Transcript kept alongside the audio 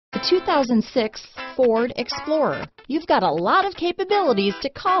The 2006 Ford Explorer. You've got a lot of capabilities to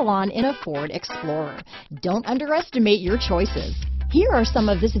call on in a Ford Explorer. Don't underestimate your choices. Here are some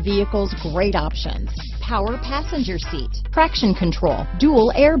of this vehicle's great options: power passenger seat, traction control,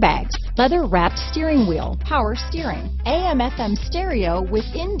 dual airbags, leather-wrapped steering wheel, power steering, AM/FM stereo with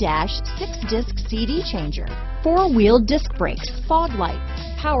in-dash 6-disc CD changer, 4-wheel disc brakes, fog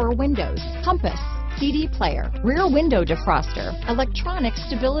lights, power windows, compass, CD player, rear window defroster, electronic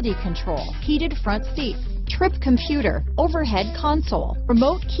stability control, heated front seats, trip computer, overhead console,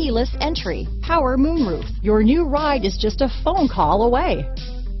 remote keyless entry, power moonroof. Your new ride is just a phone call away.